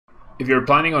If you're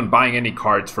planning on buying any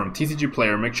cards from TCG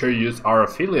Player, make sure you use our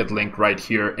affiliate link right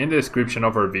here in the description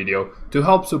of our video to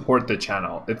help support the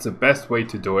channel. It's the best way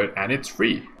to do it and it's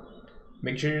free.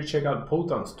 Make sure you check out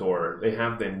Poton Store. They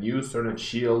have the new Sword and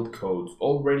Shield codes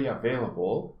already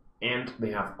available and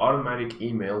they have automatic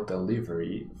email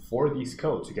delivery for these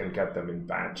codes. You can get them in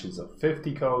batches of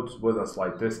 50 codes with a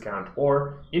slight discount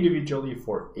or individually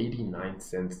for 89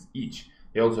 cents each.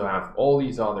 They also have all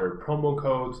these other promo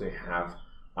codes. They have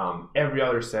every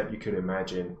other set you could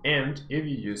imagine, and if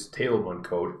you use Tablemon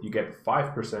code, you get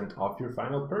 5% off your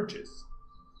final purchase.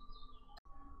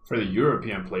 For the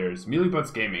European players,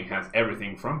 Millibots Gaming has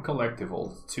everything from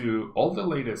collectibles to all the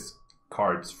latest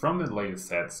cards from the latest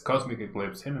sets, Cosmic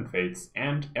Eclipse, Hidden Fates,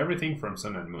 and everything from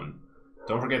Sun and Moon.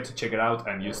 Don't forget to check it out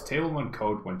and use Tablemon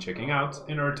code when checking out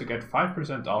in order to get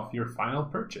 5% off your final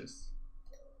purchase.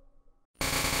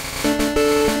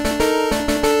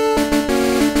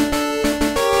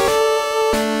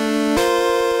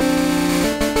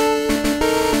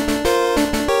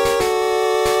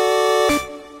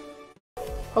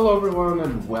 Hello everyone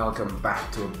and welcome back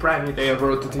to a brand new day of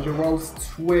Road to TCG Worlds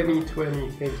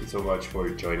 2020. Thank you so much for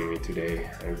joining me today.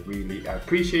 I really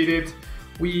appreciate it.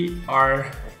 We are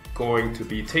going to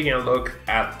be taking a look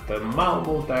at the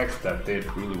Malmo decks that did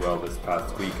really well this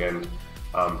past weekend.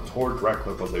 TORD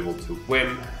REKLEV was able to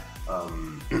win.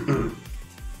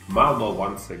 Malmo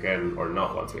once again, or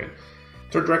not once again.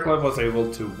 TORD REKLEV was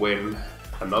able to win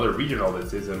another regional this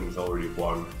season. He's already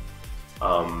won.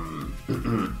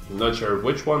 Not sure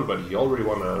which one, but he already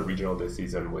won a regional this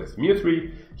season with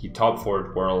Mew3. He top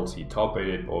 4 Worlds, he top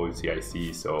 8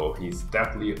 OCIC, so he's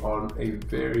definitely on a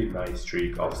very nice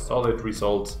streak of solid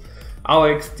results.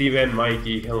 Alex, Steven,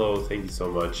 Mikey, hello, thank you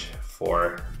so much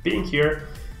for being here.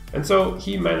 And so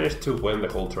he managed to win the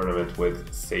whole tournament with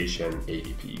Zacian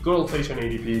ADP. Good old Zacian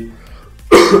ADP.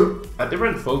 A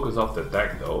different focus of the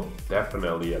deck though,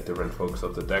 definitely a different focus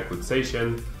of the deck with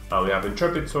Zacian. We have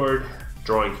Intrepid Sword,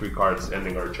 drawing 3 cards,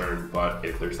 ending our turn, but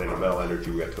if there's any metal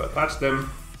energy we have to attach them.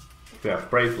 We have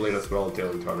Brave Blade as well,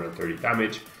 dealing 230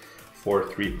 damage for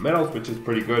 3 metals, which is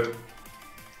pretty good.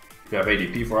 We have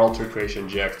ADP for Alter Creation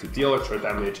GX to deal extra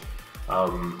damage,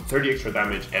 30 extra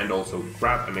damage, and also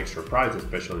grab an extra prize,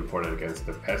 especially important against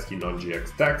the pesky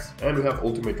non-GX decks. And we have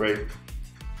Ultimate Ray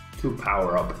to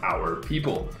power up our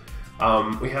people.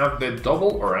 We have the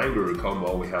double Oranguru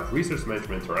combo. We have Resource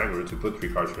Management Oranguru to put 3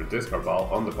 cards from discard pile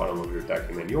on the bottom of your deck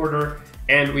in any order.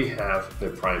 And we have the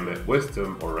Primate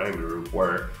Wisdom Oranguru,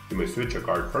 where you may switch a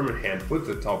card from your hand with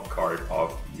the top card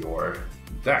of your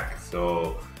deck.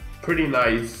 So pretty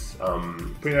nice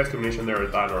combination there.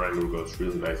 That Oranguru goes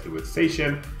really nicely with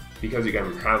Zacian, because you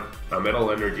can have a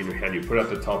metal energy in your hand you put at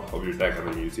the top of your deck and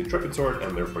then you use Intrepid Sword,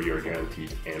 and therefore you're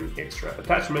guaranteed an extra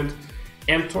attachment.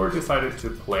 And TORD decided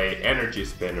to play Energy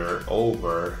Spinner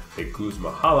over the Guzma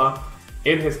Hala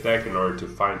in his deck in order to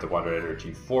find the water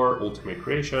energy for Alter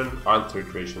Creation.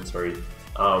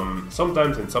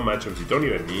 Sometimes in some matchups you don't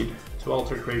even need to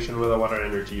Alter Creation with a water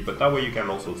energy, but that way you can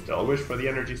also Stealth Wish for the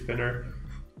Energy Spinner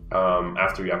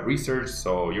after you have Research,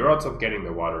 so your odds of getting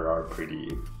the water are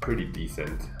pretty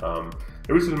decent. The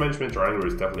Resource Management Oranguru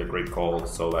is definitely a great call,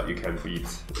 so that you can beat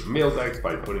mill decks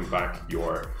by putting back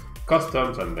your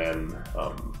customs, and then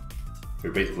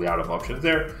you're basically out of options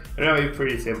there. And now a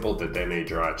pretty simple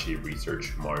Dedenne-Jirachi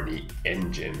Research Marnie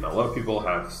engine. A lot of people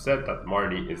have said that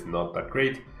Marnie is not that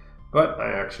great, but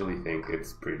I actually think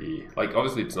it's pretty, like,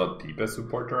 obviously it's not the best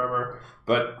supporter ever,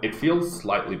 but it feels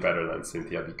slightly better than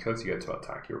Cynthia because you get to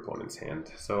attack your opponent's hand.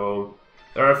 So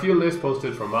there are a few lists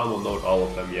posted from Malmo, not all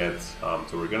of them yet.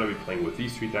 So we're going to be playing with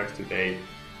these 3 decks today.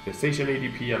 The Zacian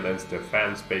ADP, and then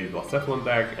Stefan's Baby Blacephalon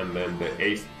deck, and then the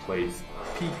Ace Place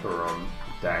Picaron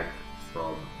deck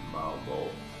from Malmo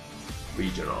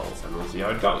Regionals, and we'll see how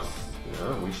it goes.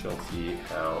 Yeah, we shall see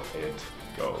how it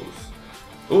goes.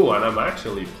 Oh, and I'm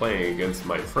actually playing against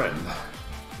my friend.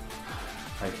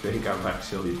 I think I'm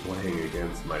actually playing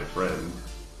against my friend.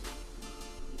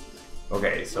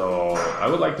 Okay, so I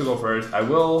would like to go first. I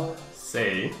will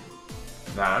say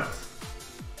that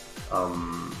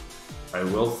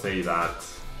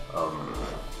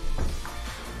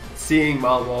seeing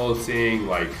Malmo, seeing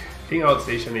out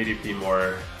Zacian ADP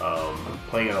more,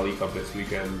 playing an Elite Cup this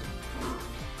weekend,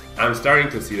 I'm starting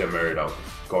to see the merit of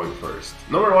going first.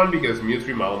 Number one, because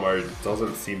Mew3 Malmar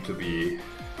doesn't seem to be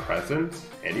present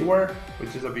anywhere,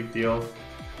 which is a big deal.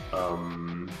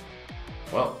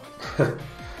 Well,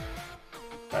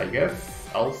 I guess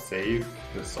I'll save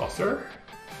the Saucer.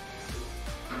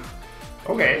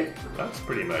 Okay, that's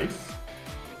pretty nice.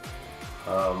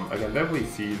 I can definitely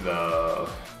see the...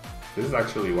 This is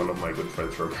actually one of my good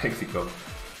friends from Mexico.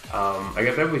 I can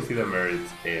definitely see the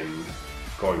merits in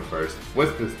going first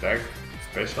with this deck,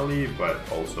 especially, but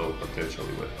also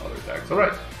potentially with other decks.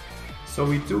 Alright, so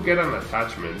we do get an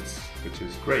attachment, which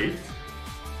is great.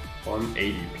 On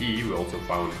ADP, we also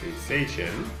found a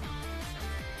Zacian.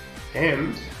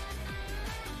 And,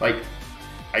 like,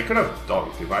 I could have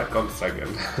dunked if I had gone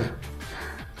second.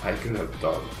 I could have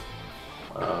dunked.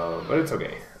 But it's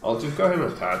okay. I'll just go ahead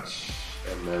and attach,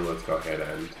 and then let's go ahead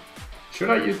and... Should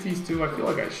I use these two? I feel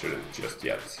like I shouldn't just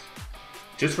yet.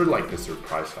 Just for like the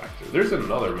surprise factor. There's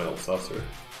another Metal Saucer.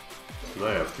 So now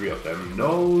I have 3 of them.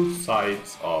 No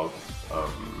sides of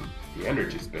the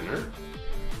Energy Spinner.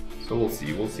 So we'll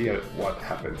see. We'll see what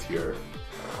happens here.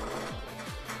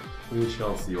 We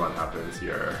shall see what happens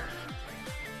here.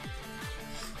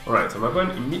 Alright, so my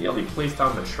opponent immediately plays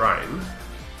down the Shrine.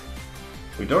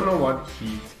 We don't know what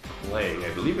he's playing. I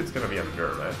believe it's going to be a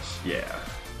mirror match. Yeah.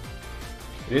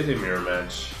 It is a mirror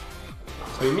match.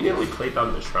 So he immediately played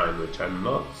down the Shrine, which I'm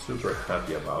not super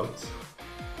happy about.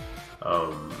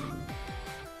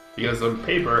 Because on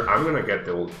paper, I'm going to get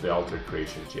the Altered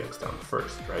Creation GX down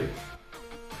first, right?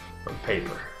 On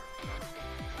paper.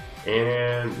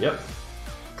 And, yep.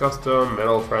 Custom,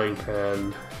 Metal Frying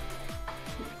Pan.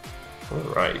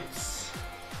 Alright.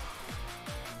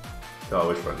 So I'll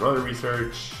wish for another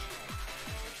research.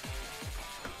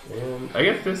 And I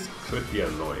guess this could be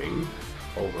annoying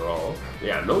overall.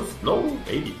 Yeah, no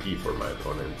ADP for my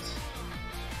opponent.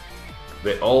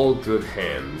 The all good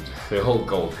hand. The whole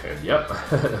gold hand, yep.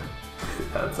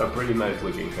 That's a pretty nice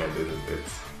looking hand, isn't it?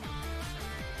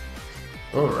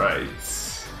 Alright.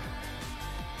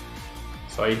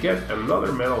 So I get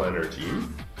another Metal Energy.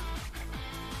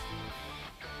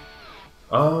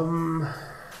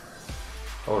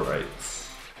 Alright.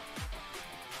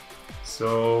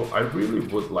 So I really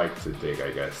would like to dig,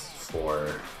 I guess, for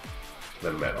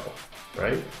the metal,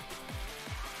 right?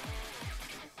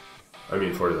 I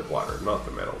mean for the water, not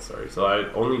the metal, sorry. So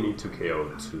I only need to KO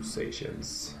 2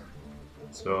 Zacians.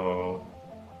 So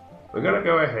we're gonna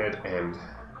go ahead and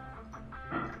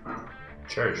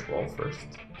Cherish Ball first.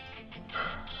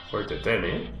 For the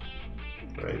Dedenne,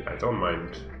 right? I don't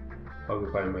mind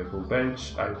occupying my full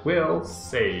bench. I will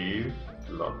save,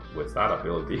 not with that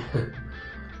ability,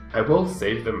 I will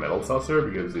save the Metal Saucer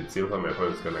because it seems like my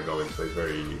opponent's gonna go into a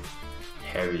very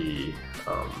heavy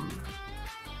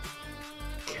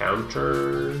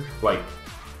counter. Like,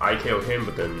 I KO him,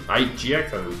 but then I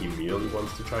GX and he immediately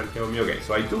wants to try and KO me. Okay,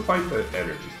 so I do find the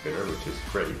Energy Spinner, which is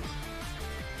great.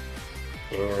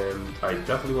 And I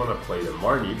definitely want to play the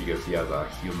Marnie because he has a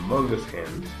humongous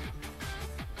hand.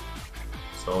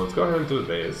 So let's go ahead and do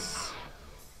this.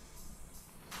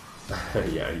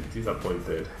 Yeah, he's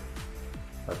disappointed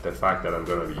at the fact that I'm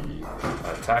going to be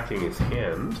attacking his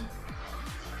hand.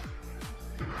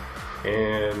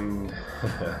 And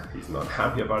he's not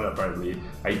happy about it apparently.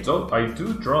 I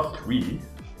do draw 3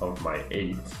 of my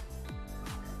 8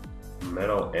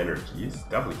 Metal Energies,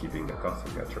 definitely keeping the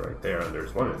custom gacha right there, and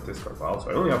there's 1 in the discard pile,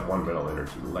 so I only have 1 Metal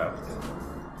Energy left.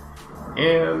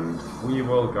 And we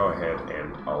will go ahead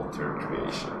and alter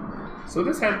creation. So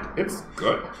this hand, it's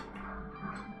good,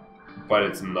 but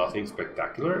it's nothing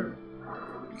spectacular,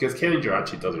 because killing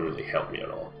Jirachi doesn't really help me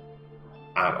at all.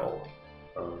 At all.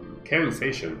 Killing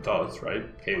Zacian does, right?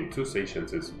 Killing 2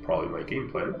 Zacians is probably my game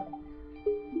plan.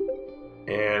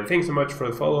 And thanks so much for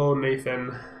the follow,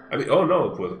 Nathan. I mean, oh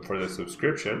no, for the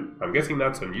subscription. I'm guessing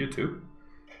that's on YouTube.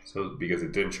 So, because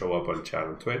it didn't show up on chat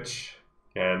on Twitch.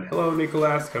 And hello,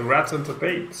 Nicolas. Congrats on top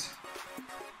 8.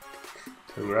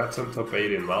 Congrats on top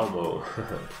 8 in Malmo.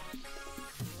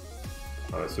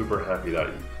 I was super happy that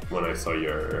when I saw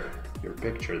your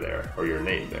picture there, or your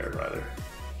name there, rather.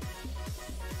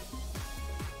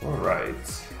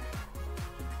 Alright.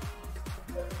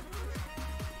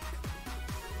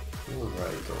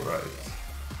 Alright.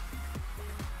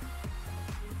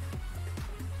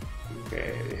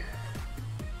 Okay.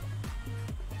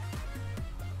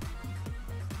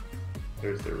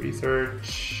 There's the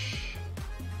research.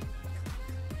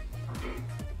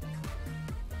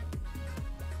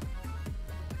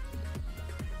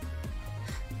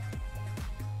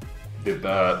 Did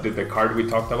the card we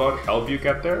talked about help you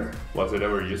get there? Was it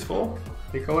ever useful,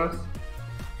 Nicholas?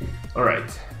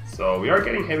 Alright, so we are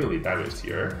getting heavily damaged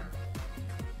here.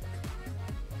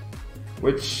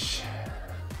 Which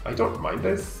I don't mind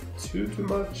this too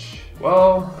much.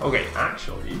 Well, okay,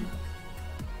 actually.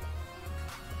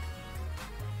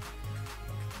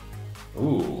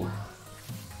 Ooh.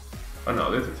 Oh no,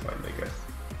 this is fine, I guess.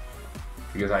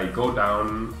 Because I go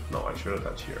down... No, I should have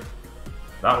touched here.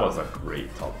 That was a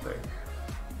great top pick.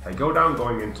 I go down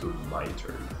going into my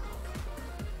turn.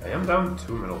 I am down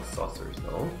 2 Metal Saucers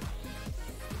though.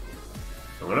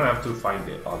 I'm gonna have to find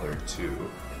the other two.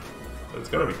 So it's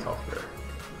gonna be tough there.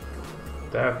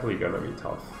 Definitely gonna be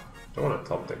tough. Don't wanna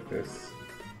top deck this.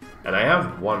 And I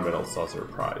have one Metal Saucer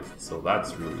prized, so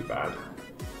that's really bad.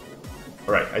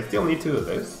 Alright, I still need to do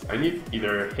this. I need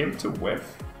either him to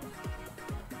whiff,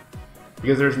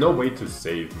 because there's no way to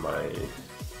save my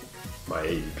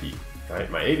ADP. Right?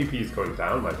 My ADP is going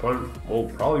down, my opponent will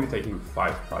probably be taking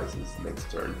 5 prizes next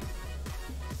turn.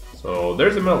 So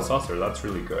there's a Metal Saucer, that's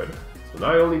really good. So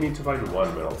now I only need to find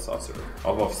one Metal Saucer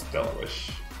off of Stellar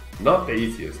Wish. Not the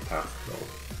easiest task though.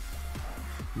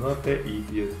 Not the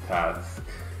easiest task.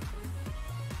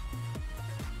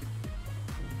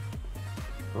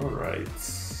 Alright.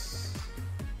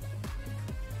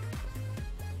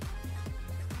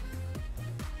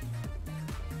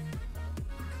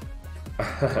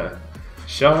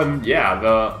 Sean,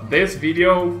 yeah, this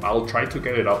video, I'll try to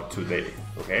get it up today,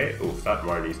 okay? Oof, that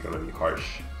Marnie is gonna be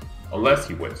harsh. Unless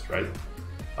he wins, right?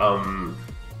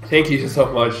 Thank you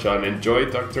so much, Sean. Enjoy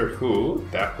Doctor Who.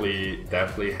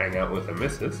 Definitely hang out with the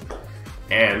missus.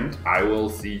 And I will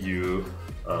see you,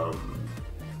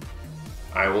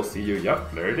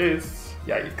 yep, there it is.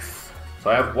 Yikes. So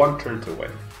I have one turn to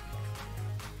win.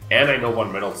 And I know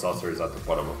one Metal Saucer is at the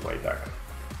bottom of my deck.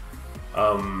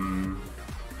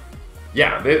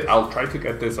 Yeah, I'll try to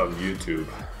get this on YouTube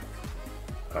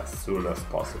as soon as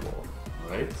possible,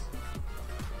 right?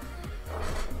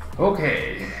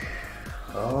 Okay.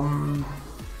 So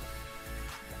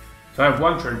I have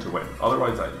one turn to win,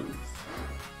 otherwise I lose.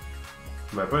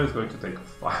 My opponent is going to take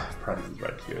 5 prizes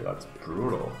right here. That's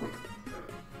brutal.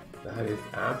 That is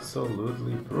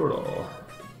absolutely brutal.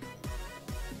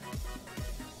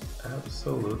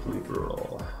 Absolutely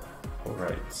brutal.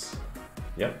 Alright.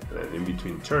 Yep, and then in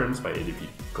between turns, my ADP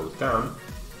goes down,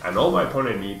 and all my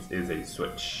opponent needs is a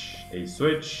switch. A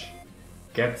switch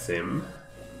gets him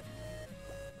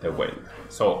the win.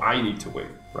 So I need to win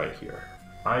right here.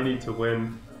 I need to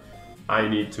win. I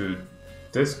need to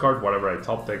discard whatever I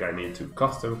top deck. I need to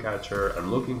custom catcher.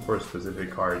 I'm looking for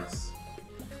specific cards.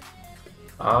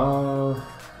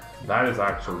 That is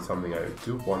actually something I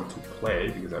do want to play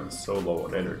because I'm so low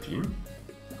on energy.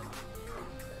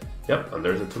 Yep, and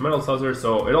there's a 2 Metal Saucer,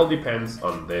 so it all depends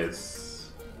on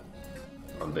this.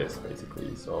 On this,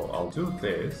 basically. So I'll do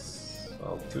this.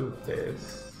 I'll do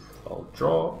this. I'll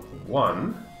draw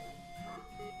 1.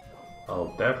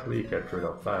 I'll definitely get rid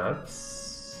of that.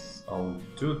 I'll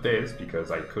do this because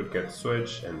I could get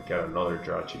Switch and get another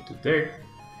Jirachi to dig.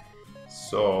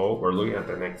 So we're looking at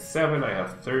the next 7. I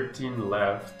have 13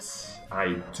 left.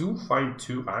 I do find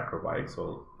 2 Acro Bikes,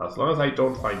 so as long as I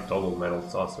don't find double Metal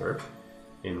Saucer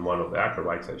in one of the Acro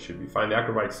Bikes, I should be fine. The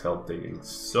Acro Bikes help digging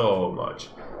so much.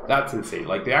 That's insane.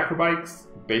 Like, the Acro Bikes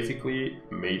basically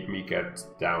made me get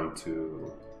down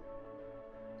to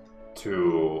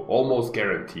almost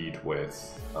guaranteed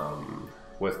with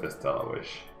the Stellar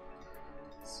Wish.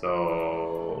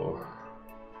 So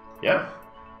yeah,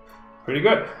 pretty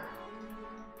good.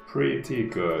 Pretty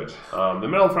good. The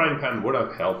Metal Frying Pan would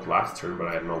have helped last turn, but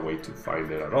I had no way to find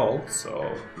it at all,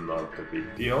 so not a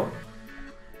big deal.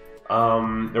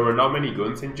 There were not many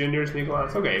Goons in Juniors,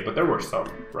 Nicolas. Okay, but there were some,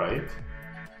 right?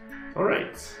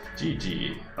 Alright,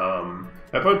 GG.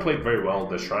 That point played very well.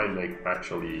 The Shrine, like,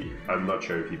 actually, I'm not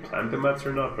sure if he planned the mats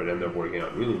or not, but ended up working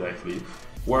out really nicely.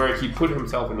 Where he put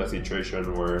himself in a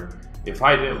situation where if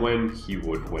I didn't win, he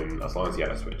would win as long as he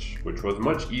had a switch, which was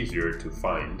much easier to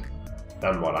find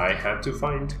than what I had to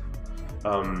find.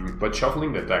 But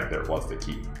shuffling the deck there was the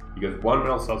key, because one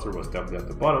Metal Saucer was definitely at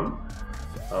the bottom.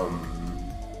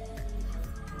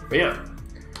 But yeah,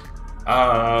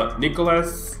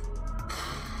 Nicholas.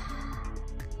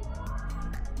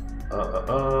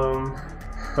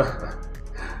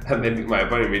 And then my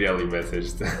opponent immediately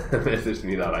messaged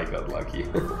me that I got lucky.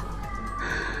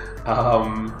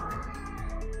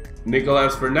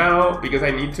 Nicholas, for now, because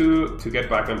I need to get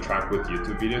back on track with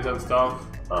YouTube videos and stuff,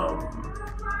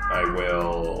 I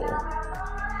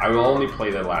will only play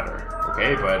the ladder,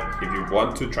 okay? But if you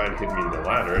want to try and hit me in the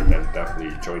ladder, then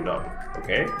definitely join up,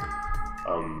 okay?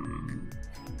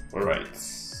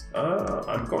 Alright.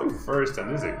 I'm going first, and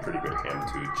this is a pretty good hand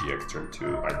to GX turn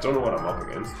 2. I don't know what I'm up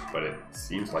against, but it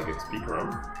seems like it's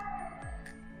Pikarom.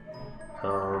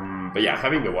 But yeah,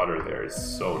 having the water there is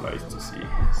so nice to see.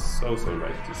 So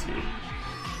nice to see.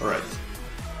 Alright.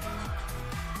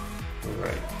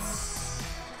 Alright.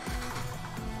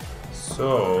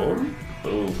 So,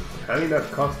 having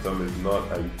that custom is not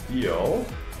ideal.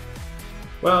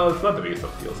 Well, it's not the biggest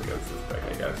of deals against this deck,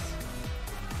 I guess.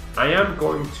 I am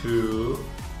going to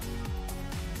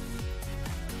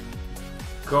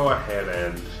go ahead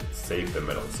and save the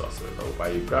Metal Saucer though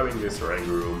by grabbing this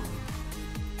Oranguru.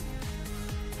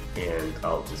 And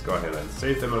I'll just go ahead and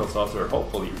save the Metal Saucer,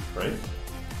 hopefully, right?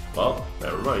 Well,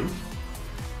 never mind.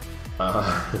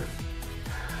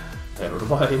 Never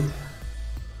mind.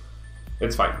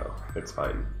 It's fine though, it's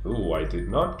fine. Ooh, I did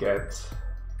not get...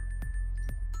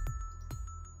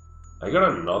 I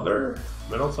got another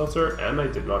Metal Saucer, and I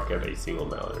did not get a single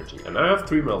Metal Energy. And I have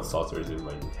 3 Metal Saucers in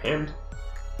my hand,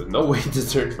 with no way to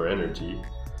search for energy.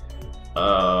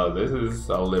 This is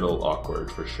a little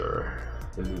awkward for sure.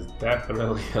 This is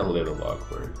definitely a little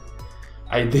awkward.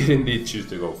 I did indeed choose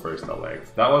to go first, Alex.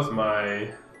 That was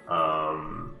my...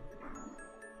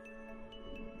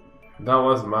 That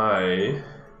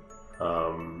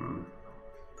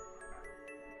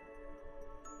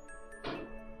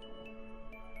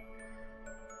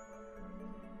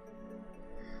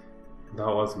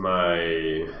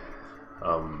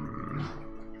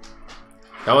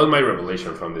was my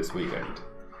revelation from this weekend.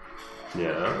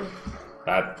 Yeah,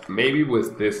 that maybe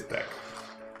with this deck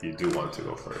you do want to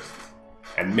go first.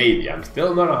 And maybe, I'm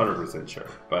still not 100% sure,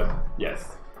 but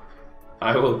yes,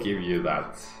 I will give you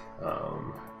that.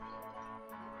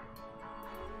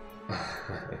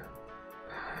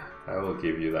 I will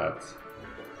give you that.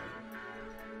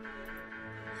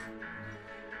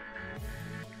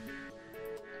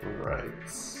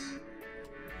 Right.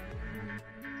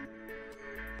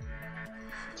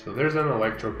 So there's an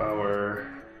Electro Power.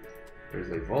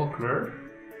 There's a Volkner.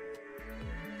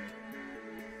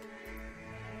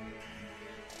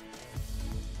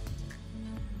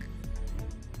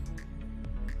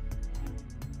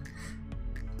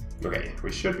 Okay,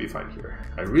 we should be fine here.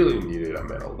 I really needed a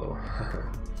metal though.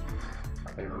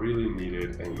 I really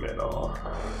needed a metal.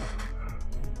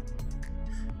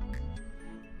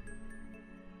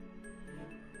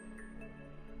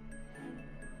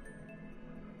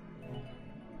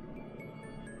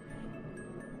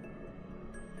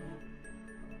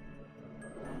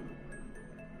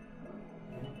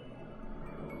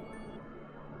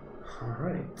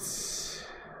 Alright.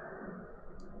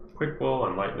 Quick Ball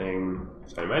and Lightning.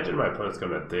 So I imagine my opponent's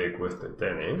gonna dig with the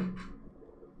Dedenne.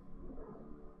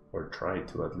 Or try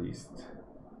to at least.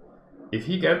 If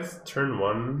he gets turn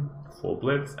 1 full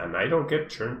blitz and I don't get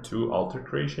turn 2 alter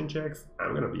creation checks,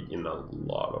 I'm gonna be in a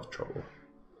lot of trouble.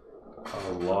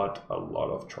 A lot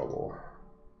of trouble.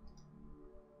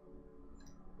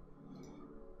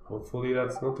 Hopefully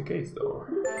that's not the case though.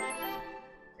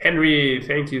 Henry,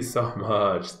 thank you so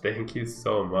much. Thank you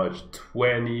so much.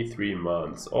 23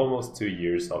 months, almost 2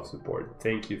 years of support.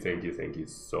 Thank you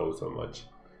so much.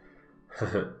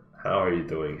 How are you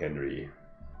doing, Henry?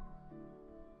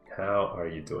 How are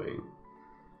you doing?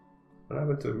 What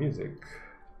happened to the music?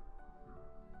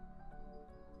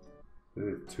 This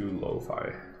is too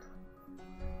lo-fi.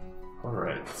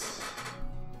 Alright.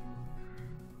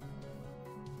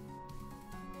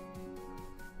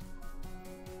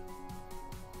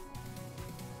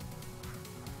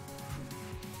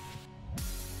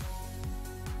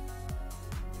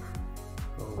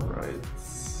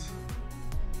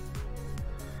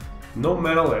 No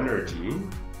metal energy,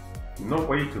 no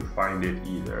way to find it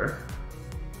either,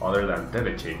 other than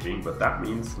debit changing, but that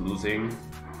means losing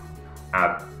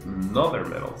another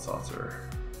Metal Saucer.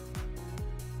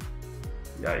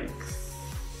 Yikes.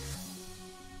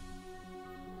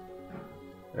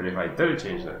 And if I debit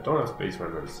change that, I don't have space for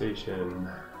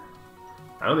randomization.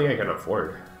 I don't think I can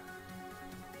afford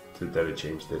to debit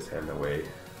change this hand away.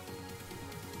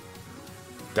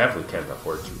 Definitely can't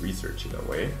afford to research it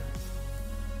away.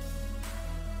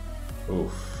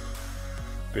 Oof.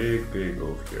 Big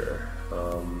oof here.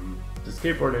 The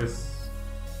Escape Board is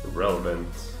irrelevant.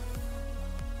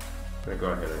 I'm gonna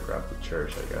go ahead and grab the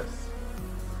Cherish, I guess.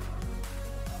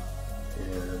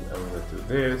 And I'm gonna do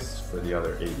this for the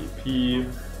other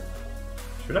ADP.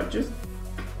 Should I just...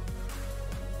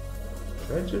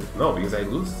 No, because I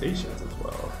lose stations as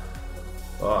well.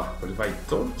 Ah, but if I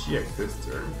don't GX this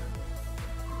turn...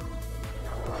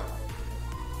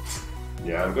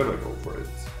 Yeah, I'm gonna go for it.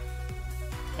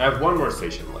 I have one more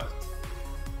station left.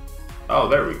 Oh,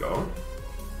 there we go.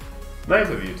 Nice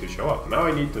of you to show up. Now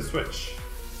I need to switch.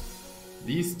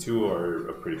 These two are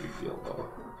a pretty big deal though.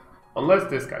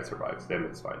 Unless this guy survives, then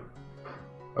it's fine.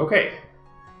 Okay.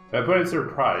 My opponent's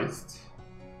surprised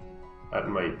at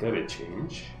my debit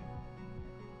change.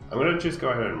 I'm gonna just go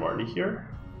ahead and Marnie here.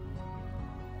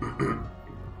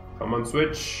 Come on,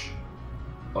 switch.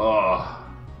 Oh.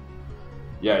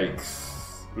 Yikes.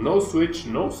 No switch,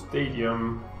 no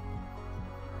stadium.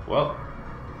 Well.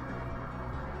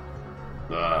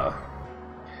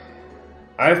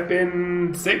 I've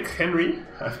been sick, Henry.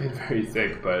 I've been very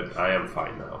sick, but I am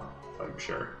fine now, I'm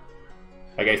sure.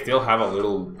 Like, I still have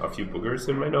a few boogers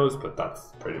in my nose, but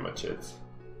that's pretty much it.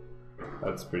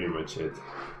 That's pretty much it.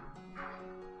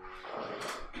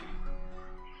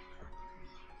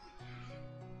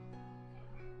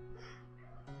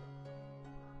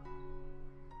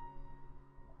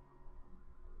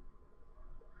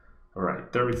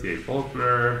 Alright, there we see a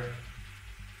Volkner.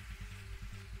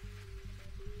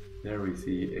 There we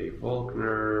see a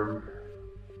Volkner.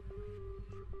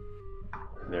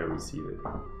 There we see the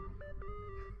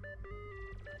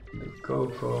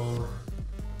Coco.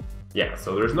 Yeah,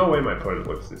 so there's no way my opponent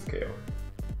whips this KO.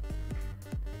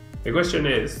 The question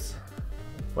is,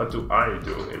 what do I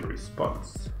do in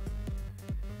response?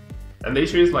 And the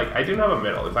issue is, like, I didn't have a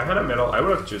metal. If I had a metal, I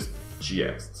would have just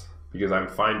GX'd, because I'm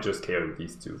fine just KOing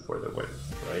these two for the win,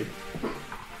 right?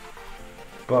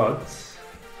 But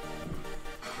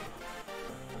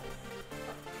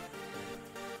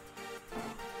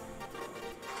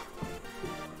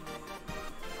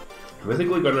I'm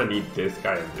basically gonna need this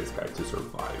guy and this guy to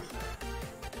survive.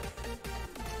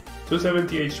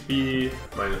 270 HP,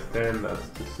 minus 10, that's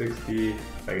 260.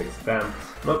 I get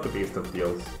stamped, not the biggest of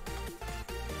deals.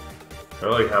 I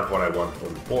really have what I want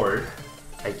on board.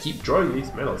 I keep drawing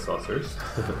these Metal Saucers.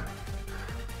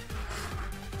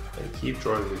 I keep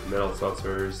drawing these Metal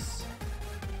Saucers.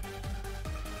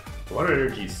 Water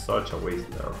energy is such a waste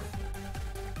now.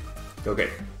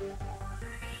 Okay.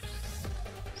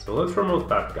 So let's promote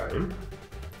that guy.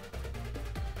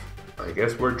 I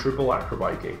guess we're triple Acro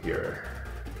Bike here.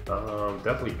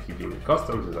 Definitely keeping the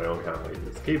customs, as I only have like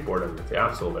the Escape Board, and with the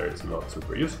Absol there it's not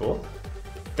super useful.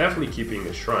 Definitely keeping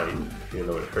the Shrine, even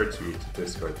though it hurts me to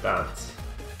discard that.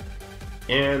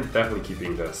 And definitely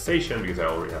keeping the Zacian, because I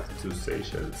already have 2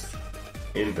 Zacians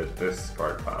in the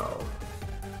discard pile.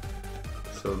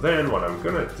 So then what I'm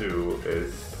gonna do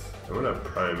is, I'm gonna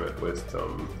prime it with the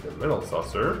Metal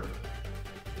Saucer.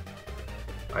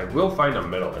 I will find a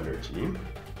Metal Energy.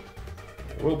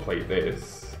 I will play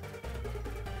this.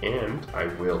 And I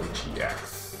will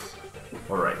GX.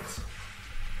 Alright.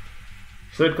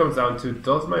 So it comes down to,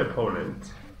 does my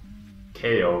opponent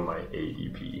KO my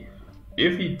ADP?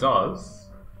 If he does,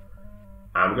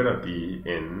 I'm gonna be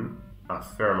in a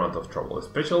fair amount of trouble,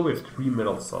 especially with 3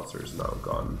 Metal Saucers now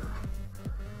gone.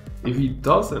 If he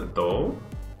doesn't though,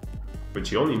 which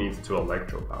he only needs 2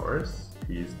 Electro Powers,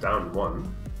 he's down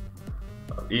 1.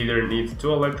 Either needs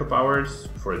 2 Electro Powers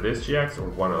for this GX or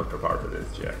 1 Electro Power for this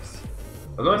GX.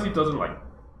 As long as he doesn't like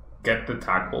get the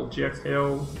Tackle GX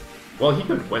KO, well, he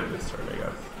could win this turn, I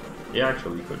guess. He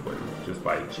actually could win just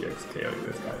by GX KOing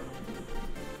this guy.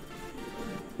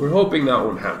 We're hoping that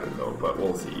won't happen though, but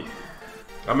we'll see.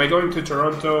 Am I going to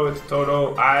Toronto? It's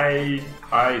Toto. I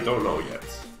don't know yet.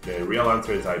 The real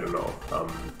answer is I don't know. I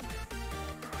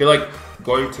feel like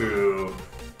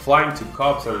flying to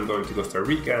Cops and then going to Costa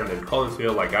Rica and then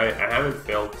Collinsville, like I haven't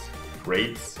felt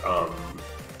great,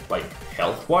 like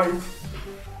health-wise.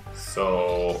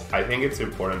 So I think it's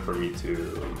important for me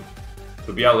to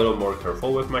be a little more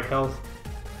careful with my health.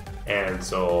 And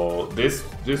so this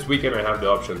weekend I have the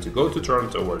option to go to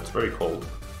Toronto where it's very cold,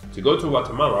 to go to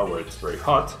Guatemala where it's very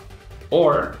hot,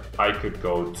 or I could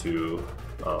go to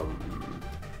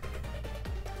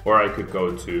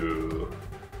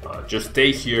just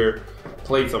stay here,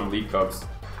 play some League Cups,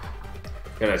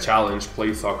 and a challenge,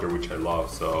 play soccer, which I love.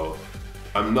 So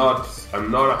I'm not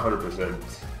 100%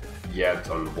 yet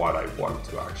on what I want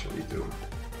to actually do.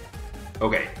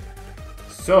 Okay,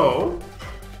 so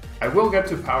I will get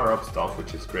to power up stuff,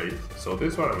 which is great. So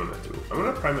this is what I'm gonna do. I'm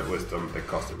gonna prime it with the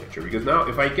custom nature, because now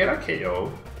if I get a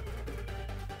KO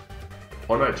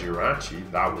on a Jirachi,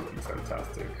 that would be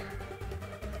fantastic.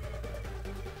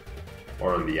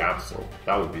 Or on the Absol,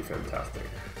 that would be fantastic.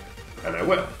 And I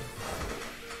will.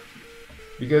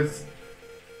 Because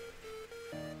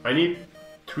I need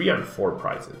 3 and 4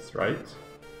 prizes, right?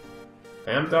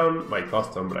 I am down my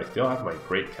custom, but I still have my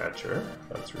Great Catcher.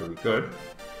 That's really good.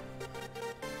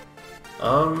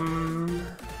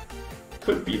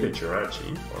 Could be the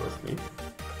Jirachi, honestly.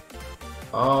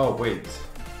 Oh, wait.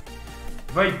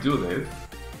 If I do this...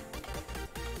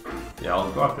 Yeah,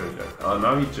 I'll go after him.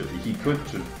 Now he could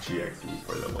just GX me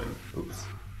for the win. Oops.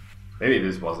 Maybe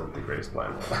this wasn't the greatest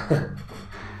plan.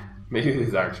 Maybe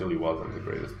this actually wasn't the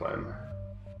greatest plan.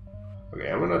 Okay,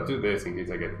 I'm gonna do this in case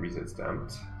I get reset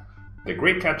stamped. The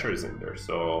Great Catcher is in there,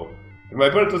 so if my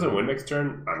opponent doesn't win next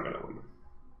turn, I'm gonna win.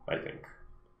 I think.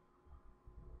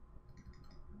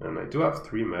 And I do have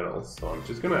 3 medals, so I'm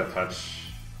just gonna attach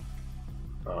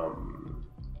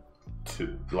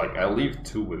I'll leave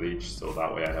 2 with each, so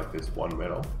that way I have this 1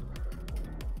 medal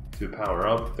to power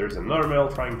up. There's another Metal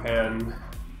Frying Pan.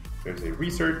 There's a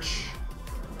Research.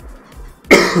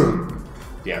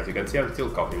 Yeah, as you can see, I'm still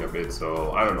coughing a bit,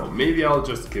 so I don't know. Maybe I'll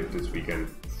just skip this weekend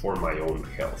for my own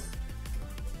health.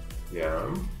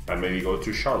 Yeah, and maybe go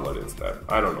to Charlotte instead.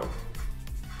 I don't know.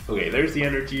 Okay, there's the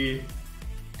energy.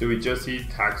 Do we just see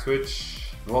tag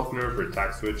switch, Volkner for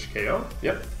tag switch KO?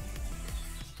 Yep.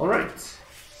 Alright.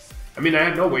 I mean, I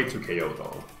had no way to KO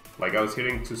though. Like, I was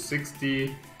hitting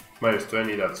 260, minus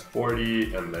 20, that's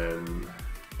 40, and then...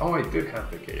 Oh, I did have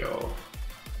the KO.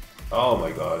 Oh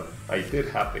my god, I did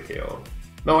have the KO.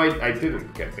 No, I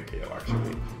didn't get the KO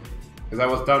actually. Because I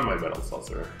was down my Metal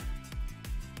Saucer.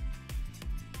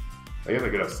 I guess I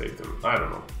could have saved him. I don't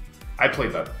know. I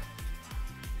played that.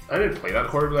 I didn't play that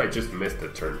horribly, I just missed the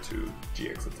turn 2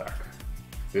 GX attack.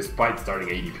 Despite starting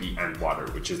ADP and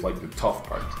water, which is like the tough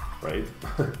part, right?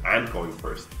 And going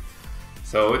first.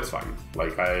 So it's fine.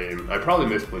 Like I probably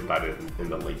misplayed that in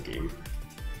the late game.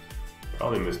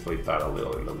 Probably misplayed that a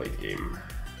little in the late game.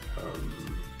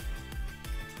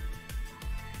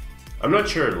 I'm not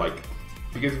sure, like,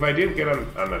 because if I didn't get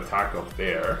an attack up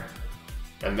there,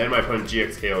 and then my opponent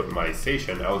GX KO'd my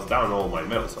Zacian, I was down all my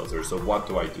Metal Saucer, so what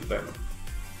do I do then?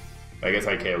 I guess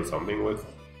I KO something with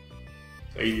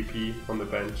ADP on the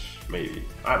bench, maybe.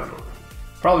 I don't know.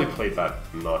 Probably played that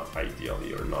not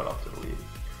ideally or not optimally.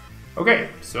 Okay,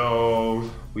 so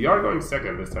we are going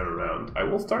second this time around. I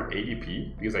will start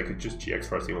ADP because I could just GX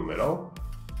for a single metal,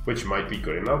 which might be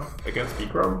good enough against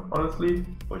Picrom, honestly,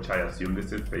 which I assume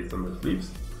this is based on the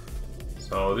sleeves.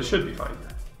 So this should be fine.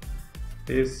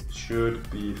 This should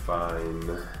be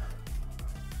fine.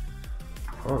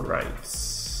 Alright.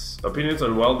 Opinions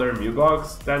on Welder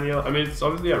Mewbox, Daniel? I mean, it's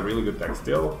obviously a really good deck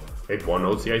still. It won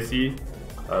OCIC.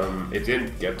 It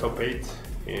didn't get top 8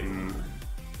 in...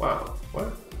 Wow,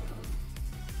 what?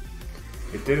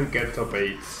 It didn't get top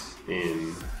 8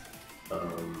 in...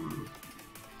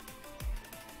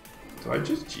 Do I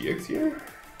just GX here?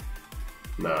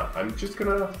 Nah, I'm just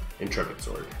gonna Intrepid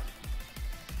Sword.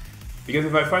 Because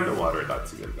if I find the water,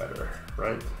 that's even better,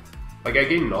 right? Like, I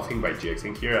gain nothing by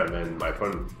GXing here, and then my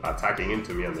opponent attacking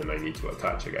into me, and then I need to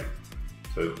attach again.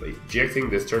 So, like, GXing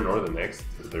this turn or the next,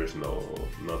 there's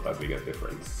not that big a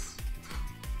difference.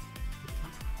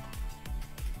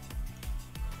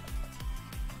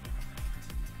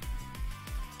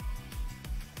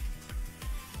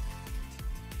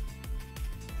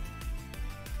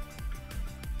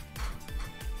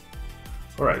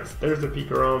 Alright, there's the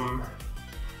Pikarom.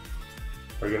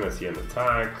 We're gonna see an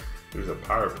attack. There's a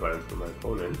power plant for my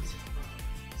opponent.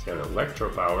 See an electro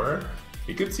power.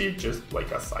 You could see just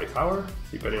like a Psi power,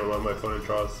 depending on what my opponent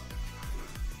draws.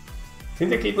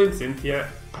 Cynthia, Caitlyn, Cynthia,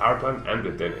 power plant, and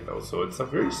Dedenne though, so it's a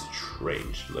very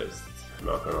strange list, I'm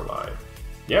not gonna lie.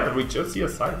 Yeah, and we just see a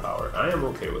Psi power. I am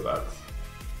okay with that.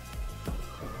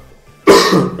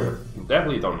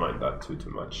 Definitely don't mind that too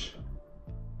much.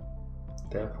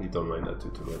 Definitely don't mind that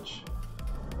too much.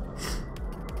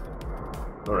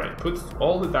 Alright, puts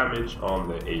all the damage on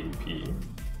the ADP.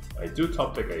 I do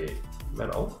top deck a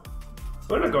metal. I'm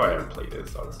gonna go ahead and play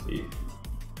this, honestly.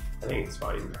 I think it's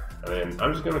fine. And then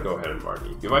I'm just gonna go ahead and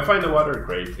Marnie. If I find the water,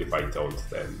 great. If I don't,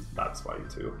 then that's fine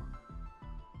too.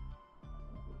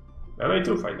 And I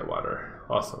do find the water.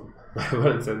 Awesome. My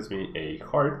opponent sends me a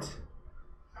heart.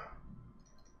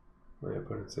 My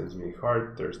opponent sends me a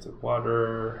heart. There's the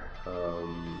water.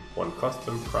 One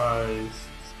custom prize.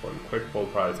 One quick ball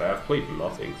prize. I have played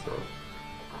nothing, so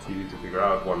it's easy to figure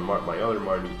out. My other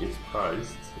Marnie is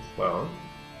prized as well.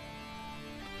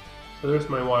 So there's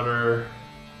my water,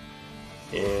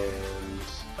 and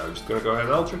I'm just gonna go ahead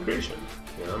and Ultra Creation.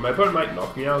 You know, my opponent might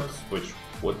knock me out, which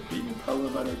would be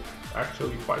problematic.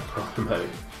 Actually, quite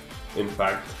problematic. In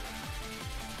fact,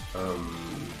 well,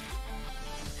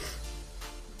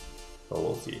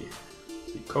 we'll see.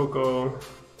 See Coco.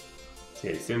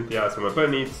 See Cynthia. So my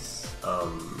opponent needs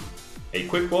a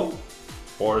Quick Ball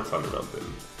or Thunder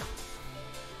Mountain.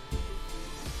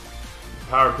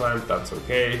 Power Plant, that's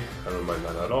okay. I don't mind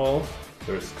that at all.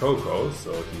 There's Coco,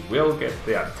 so he will get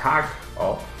the attack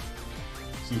off.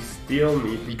 He still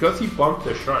needs, because he bumped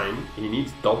the Shrine, he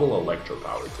needs double Electro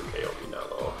Power to KO me now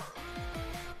though.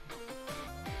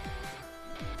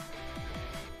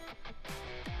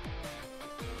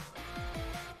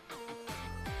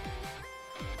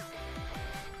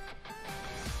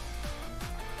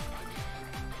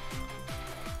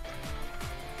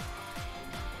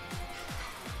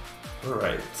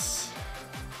 Alright.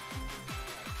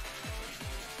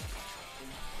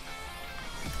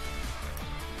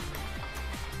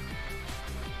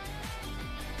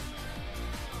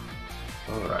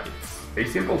 Alright. A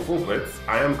simple full blitz.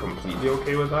 I am completely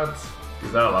okay with that,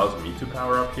 because that allows me to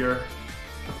power up here,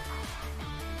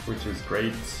 which is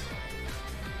great.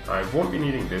 I won't be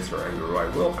needing this Oranguru.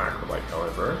 I will Acro Bike,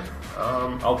 however.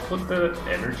 I'll put the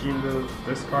energy in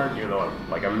this card, you know,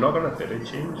 I'm not gonna fit a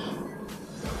change.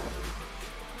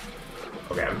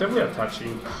 Okay, I'm definitely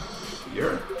attaching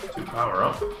here to power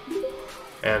up.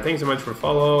 And thanks so much for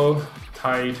follow,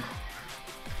 Tide.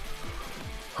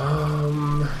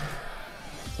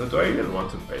 So do I even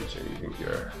want to bench anything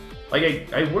here?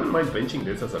 Like, I wouldn't mind benching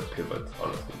this as a pivot,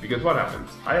 honestly. Because what happens?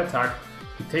 I attack,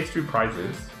 he takes 3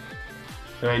 prizes,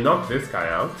 and I knock this guy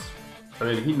out, and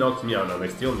then he knocks me out, and I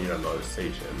still need another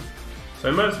Zacian. So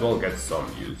I might as well get some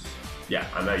use. Yeah,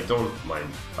 and I don't mind.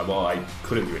 Well, I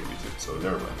couldn't even use it, so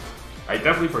never mind. I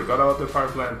definitely forgot about the power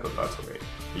plant, but that's okay.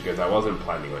 Because I wasn't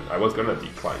planning on, I was gonna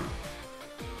decline.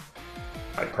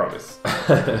 I promise.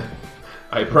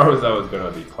 I promise I was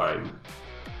gonna decline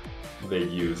the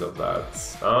use of that.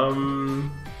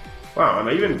 Wow, and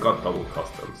I even got double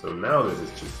custom, so now this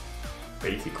is just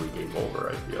basically game over,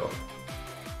 I feel.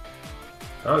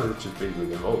 Now this is just basically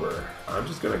game over. I'm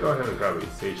just gonna go ahead and grab a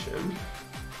Zacian.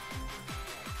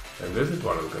 And this is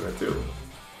what I'm gonna do.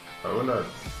 I'm gonna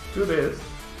do this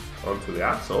onto the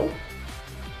Absol.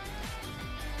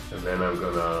 And then I'm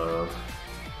gonna...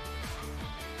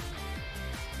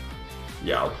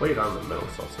 Yeah, I'll play down the Metal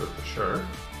Saucer for sure.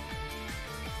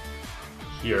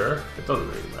 Here, it doesn't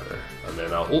really matter. And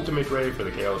then I'll ultimate ready for the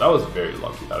KO. That was very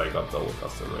lucky that I got double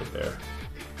custom right there.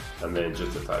 And then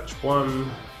just attach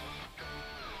 1,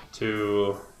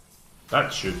 2.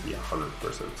 That should be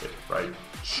 100% safe, right?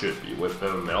 Should be. With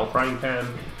the Metal Frying Pan,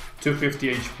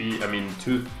 250 HP, I mean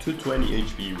 220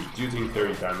 HP, reducing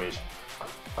 30 damage.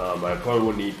 My opponent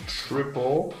will need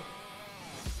triple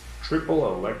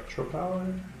electro power?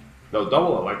 No,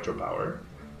 double electro power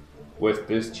with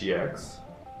this GX.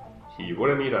 He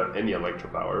wouldn't need any electro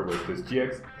power with this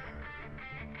GX,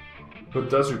 but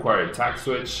does require attack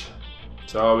switch,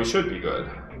 so we should be good.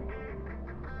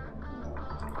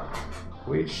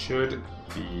 We should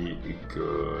be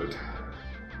good.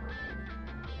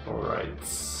 Alright.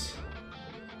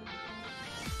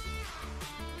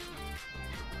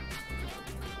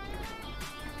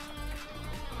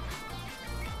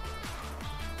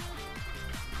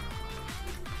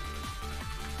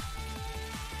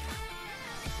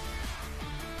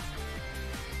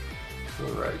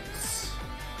 Alright.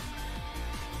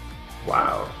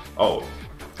 Wow. Oh,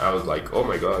 I was like, oh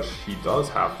my gosh, he does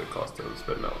have the customs,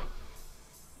 but no.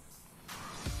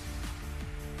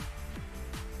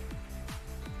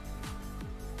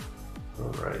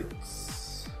 Alright.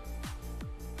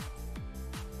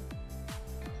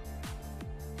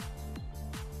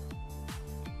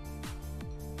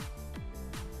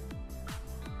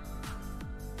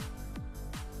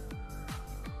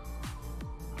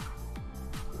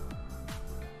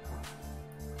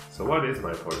 So what is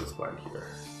my opponent's plan here?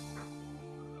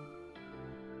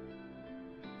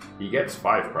 He gets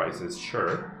 5 prizes,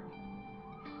 sure.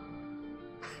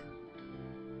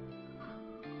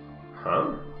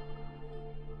 Huh?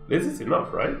 This is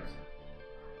enough, right?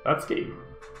 That's game.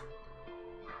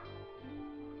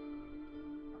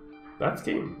 That's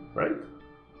game, right?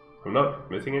 I'm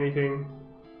not missing anything.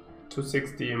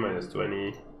 260 minus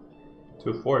 20,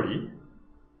 240.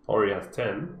 Already has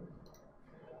 10.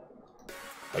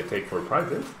 I take 4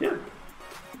 prizes. Yeah.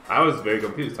 I was very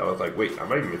confused. I was like, wait,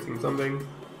 am I missing something?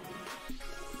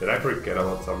 Did I forget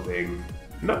about something?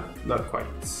 No, not quite.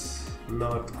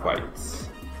 Not quite.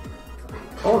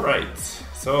 Alright,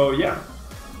 so yeah.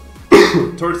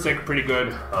 TORD deck pretty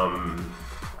good.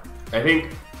 I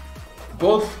think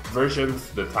both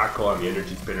versions, the Tackle and the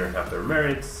Energy Spinner, have their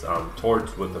merits.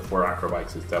 TORD with the 4 Acro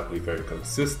Bikes is definitely very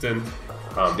consistent.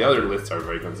 The other lists are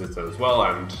very consistent as well,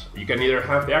 and you can either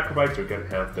have the Acro Bikes or you can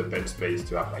have the bench space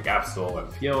to have like Absol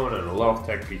and Fiona and a lot of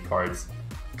tech beat cards.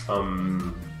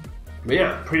 But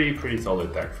yeah, pretty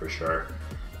solid deck for sure.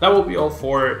 That will be all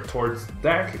for TORD's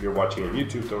deck. If you're watching on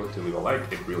YouTube, don't forget to leave a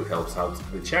like, it really helps out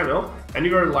the channel. And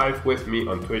if you're live with me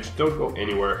on Twitch, don't go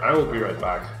anywhere, I will be right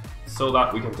back so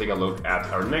that we can take a look at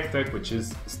our next deck, which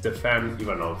is Stefan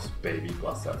Ivanov's Baby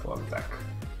plus F1 deck.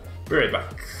 Be right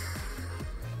back.